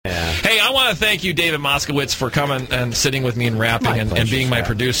I want to thank you, David Moskowitz, for coming and sitting with me and rapping and being my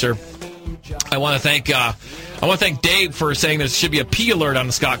producer. I want to thank Dave for saying there should be a pee alert on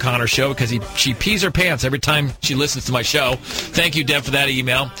the Scott Connor show because she pees her pants every time she listens to my show. Thank you, Deb, for that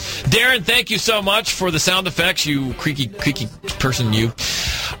email. Darrin, thank you so much for the sound effects, you creaky person, you.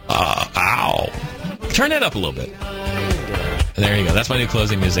 Ow. Turn that up a little bit. There you go. That's my new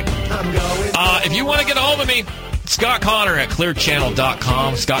closing music. If you want to get a hold of me, Scott Connor at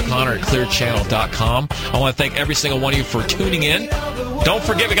clearchannel.com. Scott Connor at clearchannel.com. I want to thank every single one of you for tuning in. Don't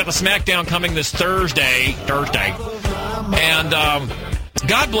forget, we got the SmackDown coming this Thursday. And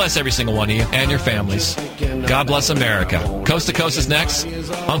God bless every single one of you and your families. God bless America. Coast to Coast is next.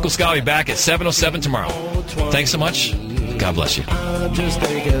 Uncle Scott will be back at 7:07 tomorrow. Thanks so much. God bless you. I'm just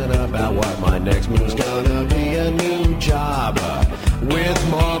thinking about what my next move's gonna be. A new job with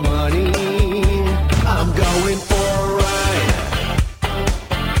more money. I'm going